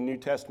in the New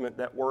Testament,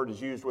 that word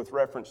is used with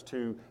reference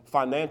to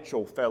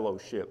financial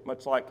fellowship,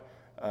 much like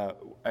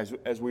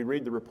as we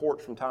read the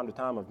reports from time to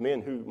time of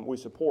men who we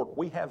support,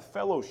 we have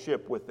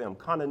fellowship with them,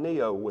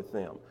 koinoneo with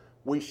them.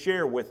 We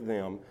share with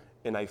them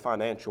in a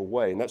financial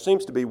way. And that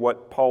seems to be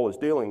what Paul is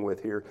dealing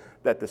with here,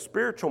 that the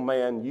spiritual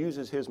man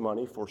uses his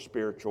money for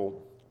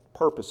spiritual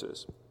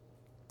purposes.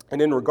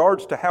 And in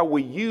regards to how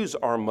we use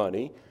our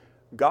money,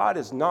 God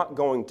is not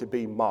going to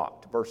be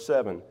mocked. Verse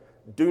 7,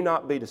 do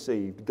not be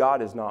deceived.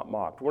 God is not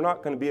mocked. We're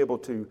not going to be able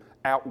to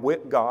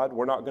outwit God.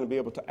 We're not going to be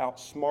able to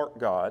outsmart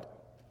God.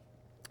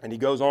 And he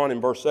goes on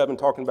in verse 7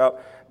 talking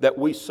about that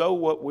we sow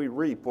what we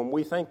reap. When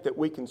we think that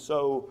we can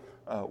sow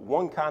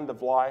one kind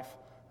of life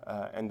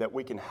and that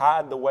we can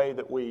hide the way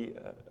that we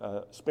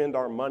spend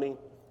our money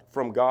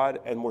from God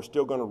and we're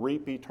still going to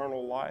reap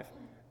eternal life,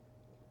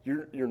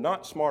 you're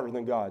not smarter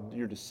than God.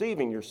 You're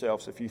deceiving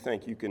yourselves if you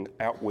think you can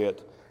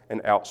outwit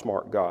and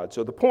outsmart God.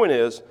 So the point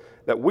is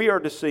that we are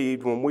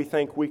deceived when we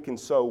think we can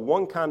sow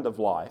one kind of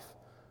life,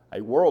 a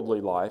worldly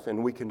life,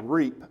 and we can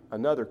reap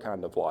another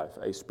kind of life,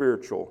 a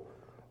spiritual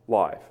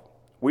life.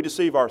 We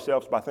deceive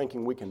ourselves by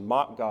thinking we can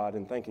mock God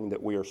and thinking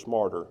that we are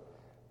smarter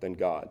than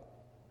God.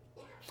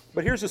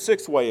 But here's the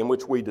sixth way in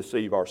which we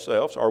deceive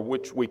ourselves, or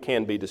which we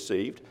can be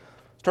deceived.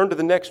 Let's turn to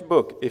the next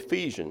book,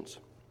 Ephesians,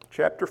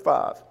 chapter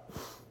 5.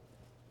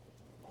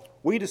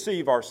 We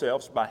deceive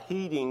ourselves by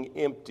heeding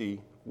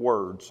empty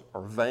words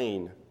or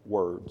vain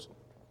words.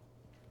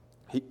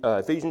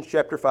 Ephesians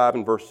chapter 5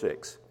 and verse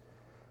 6.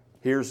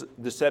 Here's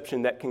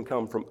deception that can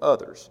come from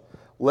others.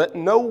 Let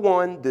no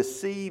one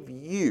deceive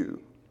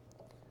you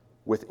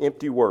with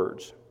empty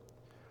words.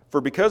 For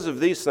because of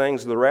these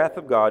things, the wrath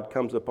of God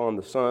comes upon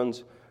the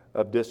sons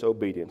of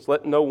disobedience.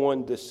 Let no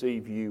one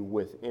deceive you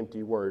with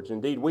empty words.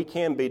 Indeed, we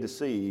can be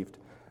deceived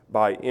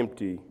by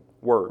empty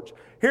words.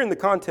 Here in the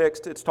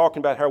context, it's talking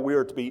about how we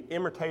are to be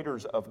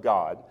imitators of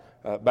God.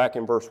 Back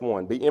in verse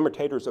 1, be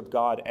imitators of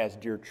God as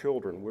dear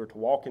children. We're to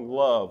walk in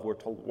love. We're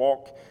to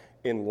walk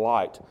in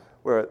light.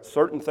 Where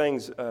certain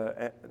things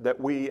that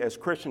we as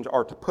Christians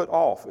are to put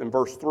off in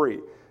verse 3.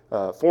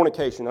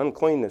 Fornication,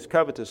 uncleanness,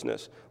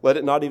 covetousness, let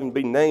it not even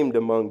be named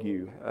among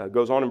you.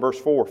 Goes on in verse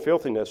 4,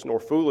 filthiness, nor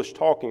foolish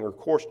talking or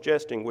coarse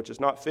jesting, which is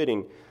not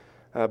fitting,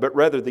 but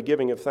rather the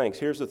giving of thanks.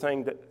 Here's the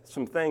thing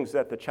some things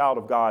that the child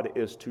of God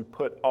is to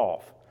put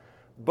off.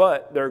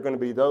 But there are going to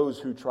be those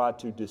who try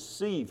to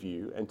deceive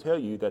you and tell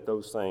you that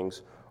those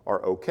things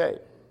are okay.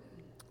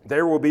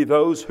 There will be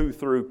those who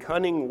through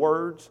cunning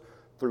words,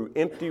 through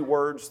empty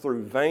words,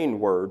 through vain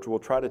words will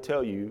try to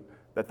tell you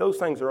that those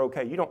things are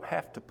okay. You don't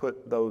have to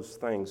put those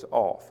things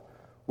off.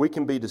 We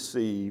can be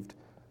deceived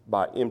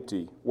by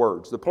empty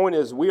words. The point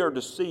is, we are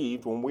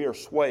deceived when we are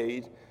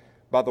swayed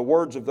by the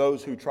words of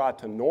those who try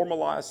to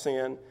normalize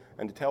sin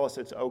and to tell us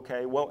it's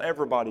okay. Well,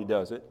 everybody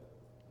does it.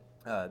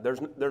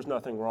 There's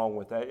nothing wrong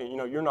with that. You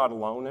know, you're not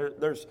alone.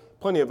 There's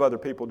plenty of other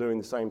people doing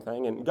the same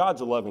thing, and God's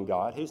a loving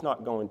God. He's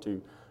not going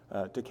to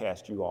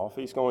cast you off.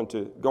 He's going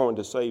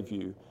to save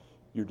you.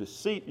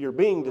 You're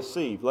being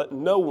deceived. Let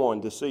no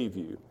one deceive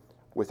you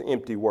with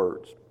empty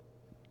words.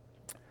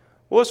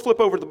 Well, let's flip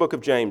over to the book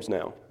of James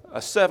now.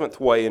 A seventh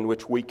way in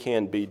which we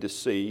can be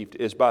deceived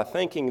is by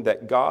thinking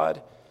that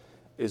God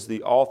is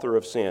the author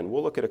of sin.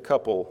 We'll look at a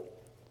couple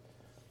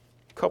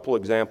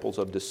examples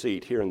of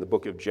deceit here in the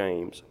book of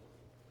James.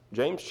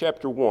 James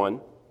chapter 1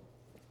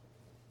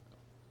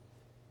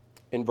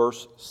 in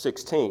verse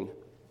 16.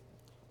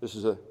 This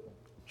is a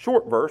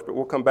short verse, but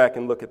we'll come back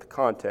and look at the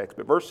context.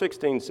 But verse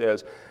 16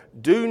 says,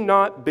 "Do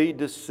not be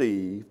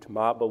deceived,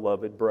 my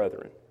beloved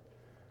brethren."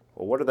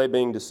 Well, what are they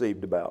being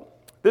deceived about?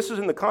 This is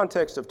in the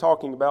context of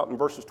talking about in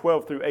verses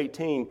 12 through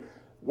 18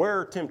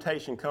 where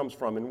temptation comes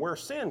from and where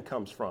sin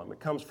comes from. It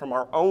comes from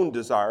our own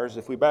desires.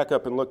 If we back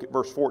up and look at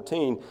verse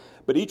 14,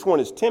 but each one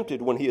is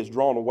tempted when he is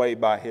drawn away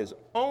by his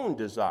own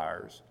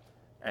desires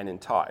and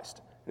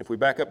enticed. And if we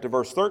back up to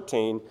verse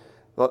 13,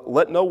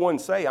 let no one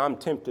say, I'm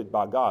tempted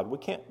by God. We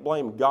can't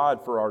blame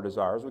God for our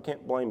desires. We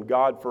can't blame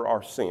God for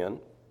our sin.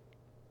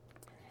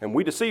 And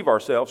we deceive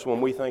ourselves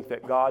when we think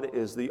that God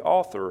is the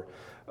author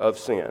of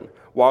sin.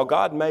 While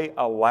God may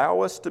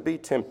allow us to be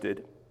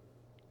tempted,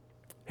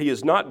 He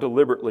is not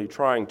deliberately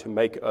trying to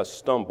make us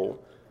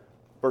stumble.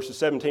 Verses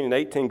 17 and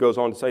 18 goes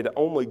on to say that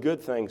only good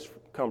things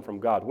come from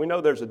God. We know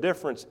there's a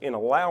difference in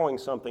allowing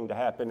something to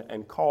happen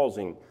and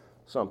causing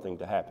something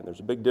to happen. There's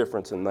a big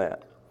difference in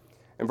that.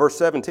 In verse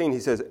 17, he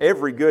says,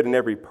 every good and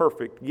every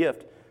perfect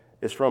gift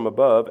is from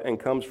above and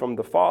comes from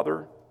the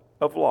Father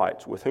of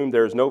lights, with whom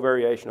there is no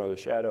variation or the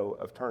shadow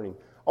of turning.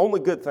 Only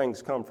good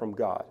things come from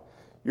God.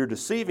 You're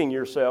deceiving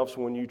yourselves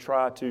when you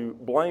try to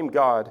blame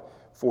God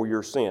for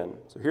your sin.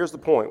 So here's the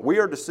point. We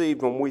are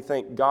deceived when we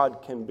think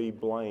God can be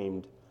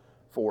blamed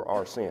for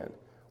our sin.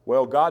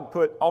 Well,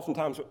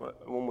 oftentimes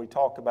when we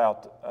talk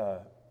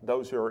about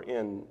those who are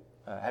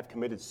have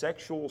committed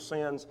sexual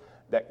sins,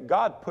 that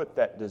God put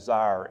that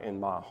desire in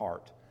my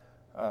heart.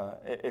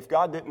 If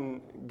God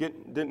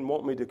didn't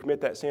want me to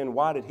commit that sin,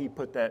 why did He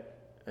put that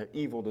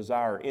evil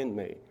desire in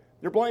me?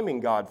 They're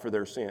blaming God for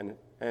their sin.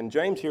 And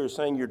James here is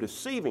saying you're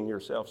deceiving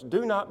yourselves.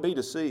 Do not be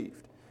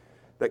deceived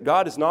that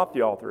God is not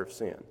the author of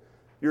sin.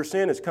 Your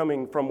sin is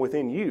coming from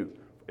within you.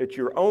 It's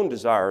your own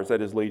desires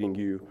that is leading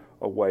you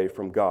away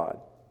from God.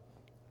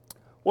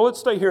 Well, let's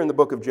stay here in the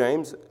book of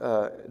James,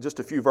 just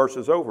a few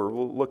verses over.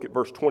 We'll look at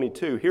verse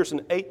 22. Here's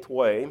an eighth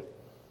way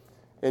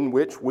in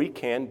which we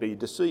can be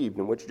deceived,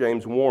 in which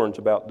James warns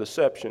about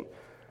deception.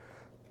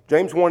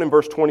 James 1 in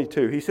verse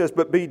 22, he says,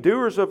 but be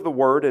doers of the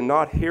word and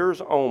not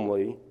hearers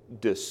only,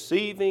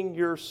 deceiving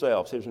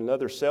yourselves. Here's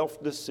another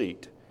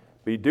self-deceit.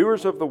 Be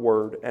doers of the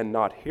word and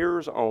not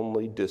hearers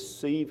only,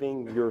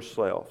 deceiving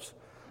yourselves.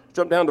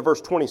 Jump down to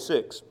verse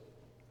 26.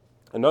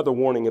 Another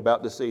warning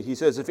about deceit. He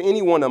says, if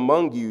anyone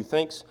among you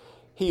thinks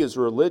he is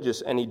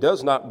religious and he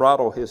does not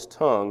bridle his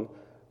tongue,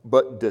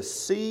 but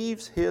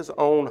deceives his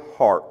own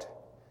heart,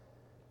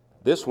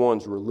 this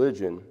one's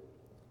religion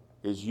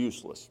is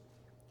useless.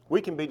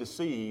 We can be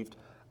deceived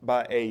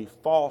by a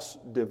false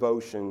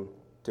devotion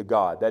to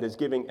God. That is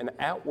giving an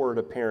outward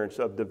appearance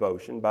of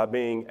devotion by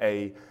being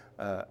a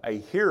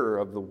hearer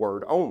of the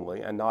word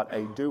only and not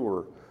a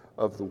doer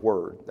of the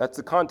word. That's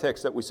the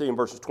context that we see in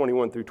verses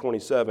 21 through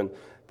 27,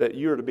 that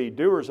you're to be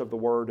doers of the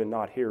word and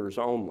not hearers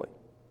only.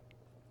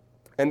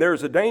 And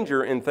there's a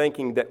danger in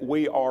thinking that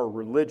we are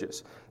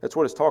religious. That's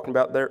what it's talking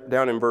about there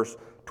down in verse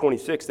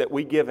 26, that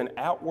we give an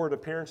outward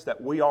appearance that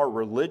we are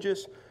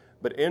religious,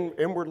 but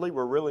inwardly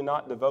we're really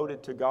not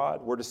devoted to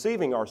God. We're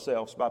deceiving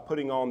ourselves by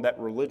putting on that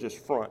religious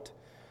front.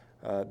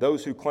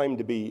 Those who claim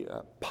to be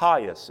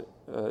pious,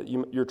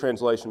 your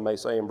translation may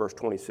say in verse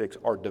 26,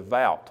 are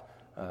devout.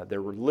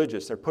 They're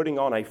religious. They're putting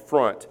on a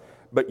front,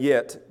 but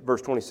yet,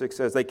 verse 26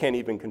 says they can't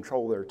even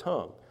control their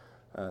tongue.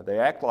 They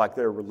act like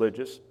they're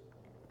religious,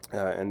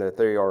 and that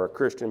they are a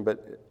Christian,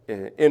 but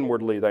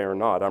inwardly they are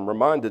not. I'm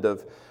reminded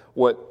of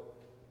what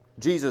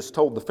Jesus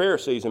told the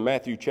Pharisees in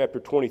Matthew chapter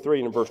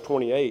 23 and verse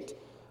 28.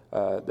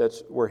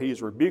 That's where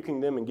he's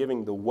rebuking them and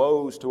giving the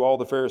woes to all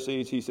the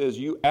Pharisees. He says,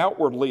 you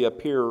outwardly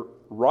appear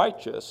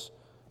righteous,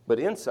 but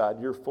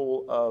inside you're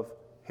full of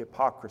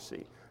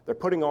hypocrisy. They're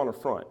putting on a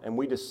front, and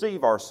we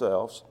deceive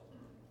ourselves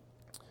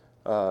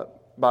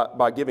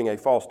by giving a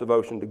false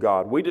devotion to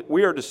God.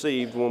 We are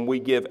deceived when we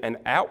give an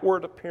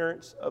outward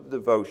appearance of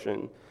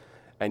devotion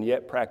and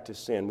yet practice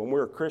sin. When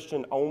we're a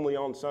Christian only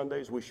on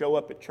Sundays, we show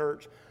up at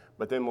church,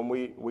 but then when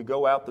we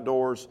go out the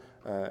doors,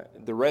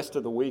 the rest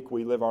of the week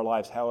we live our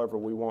lives however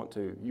we want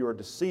to. You are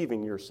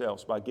deceiving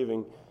yourselves by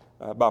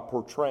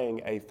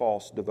portraying a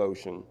false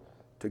devotion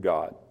to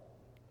God.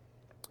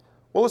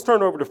 Well, let's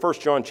turn over to 1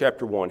 John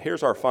chapter 1.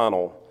 Here's our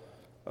final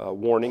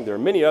warning. There are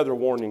many other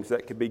warnings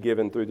that could be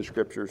given through the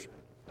Scriptures,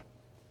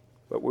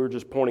 but we're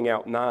just pointing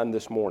out 9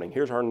 this morning.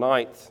 Here's our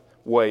 9th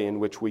way in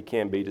which we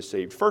can be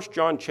deceived. 1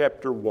 John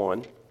chapter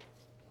 1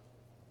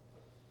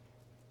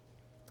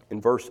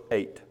 in verse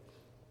 8.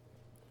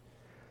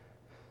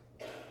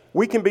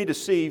 We can be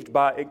deceived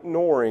by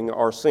ignoring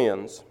our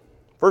sins.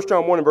 1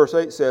 John 1 and verse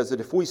 8 says that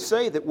if we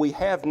say that we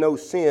have no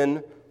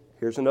sin,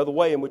 here's another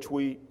way in which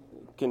we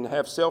can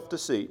have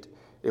self-deceit.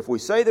 If we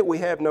say that we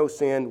have no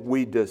sin,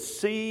 we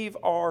deceive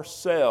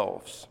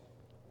ourselves,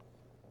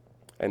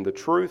 and the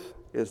truth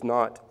is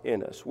not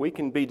in us. We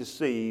can be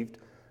deceived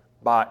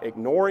by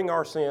ignoring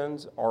our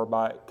sins or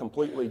by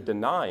completely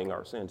denying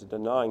our sins,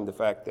 denying the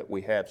fact that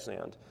we have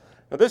sinned.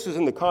 Now, this is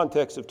in the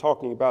context of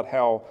talking about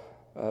how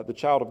the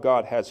child of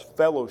God has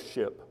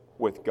fellowship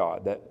with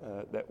God.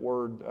 That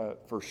word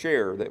for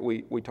share that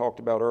we talked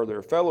about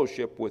earlier,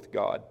 fellowship with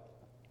God.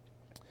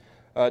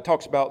 It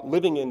talks about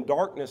living in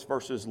darkness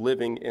versus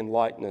living in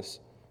lightness,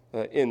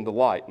 in the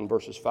light, in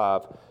verses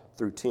 5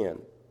 through 10.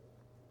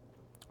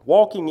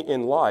 Walking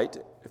in light,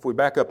 if we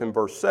back up in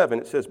verse 7,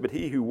 it says, but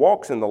he who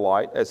walks in the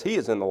light, as he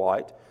is in the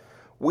light,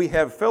 we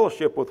have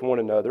fellowship with one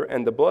another,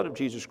 and the blood of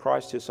Jesus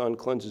Christ, his Son,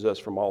 cleanses us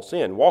from all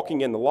sin.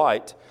 Walking in the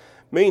light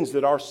means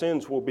that our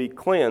sins will be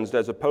cleansed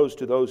as opposed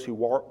to those who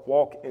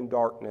walk in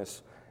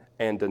darkness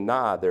and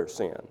deny their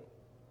sin.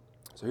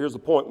 So here's the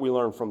point we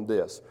learn from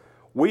this.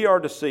 We are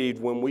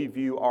deceived when we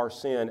view our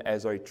sin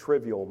as a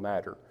trivial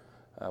matter,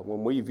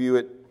 when we view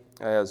it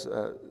as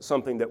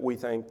something that we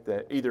think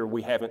that either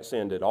we haven't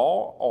sinned at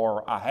all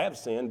or I have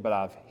sinned, but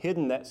I've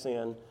hidden that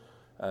sin.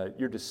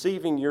 You're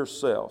deceiving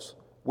yourselves.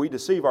 We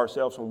deceive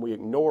ourselves when we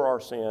ignore our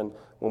sin,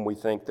 when we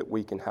think that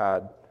we can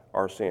hide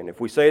our sin. If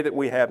we say that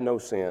we have no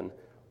sin,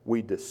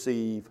 we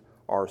deceive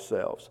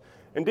ourselves.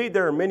 Indeed,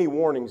 there are many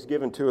warnings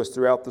given to us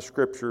throughout the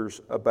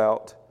Scriptures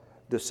about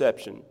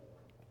deception.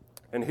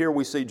 And here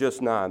we see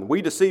just 9.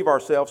 We deceive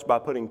ourselves by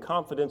putting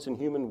confidence in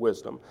human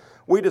wisdom.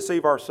 We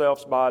deceive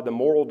ourselves by the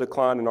moral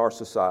decline in our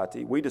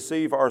society. We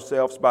deceive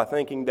ourselves by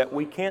thinking that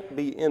we can't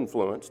be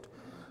influenced.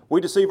 We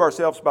deceive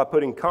ourselves by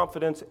putting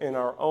confidence in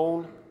our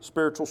own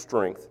spiritual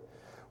strength.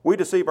 We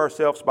deceive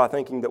ourselves by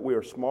thinking that we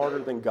are smarter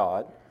than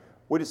God.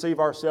 We deceive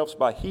ourselves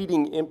by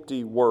heeding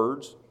empty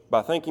words,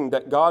 by thinking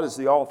that God is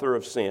the author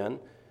of sin.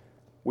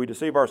 We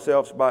deceive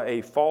ourselves by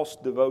a false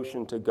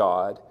devotion to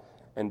God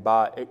and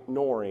by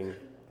ignoring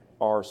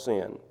our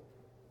sin.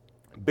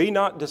 Be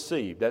not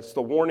deceived. That's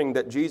the warning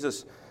that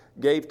Jesus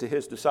gave to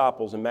his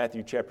disciples in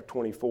Matthew chapter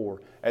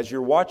 24. As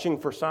you're watching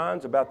for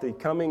signs about the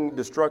coming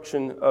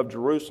destruction of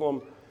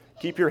Jerusalem,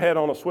 keep your head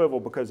on a swivel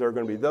because there are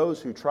going to be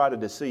those who try to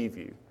deceive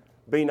you.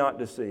 Be not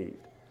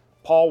deceived.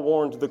 Paul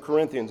warned the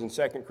Corinthians in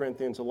 2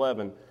 Corinthians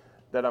 11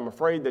 that I'm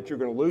afraid that you're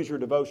going to lose your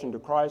devotion to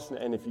Christ,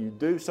 and if you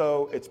do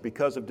so, it's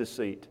because of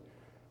deceit.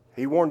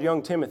 He warned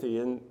young Timothy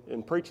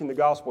in preaching the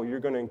gospel, you're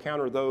going to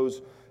encounter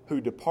those who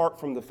depart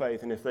from the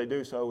faith, and if they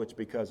do so, it's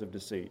because of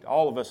deceit.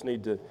 All of us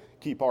need to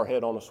keep our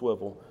head on a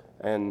swivel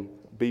and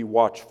be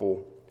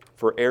watchful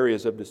for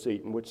areas of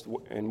deceit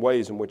and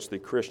ways in which the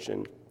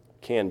Christian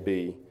can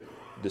be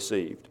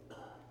deceived.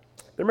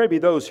 There may be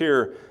those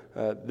here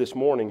this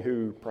morning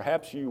who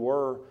perhaps you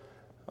were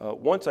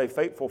once a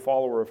faithful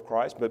follower of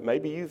Christ, but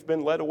maybe you've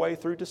been led away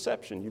through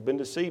deception. You've been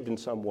deceived in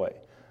some way.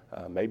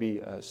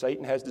 Maybe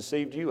Satan has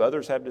deceived you,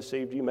 others have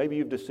deceived you. Maybe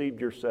you've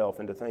deceived yourself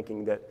into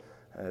thinking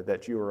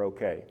that you are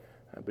okay.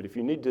 But if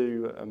you need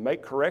to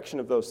make correction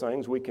of those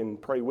things, we can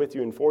pray with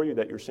you and for you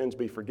that your sins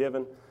be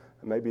forgiven.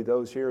 Maybe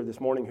those here this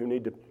morning who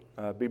need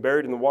to be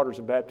buried in the waters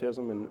of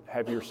baptism and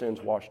have your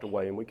sins washed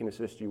away, and we can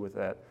assist you with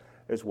that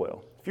as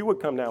well. If you would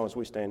come now as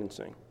we stand and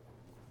sing.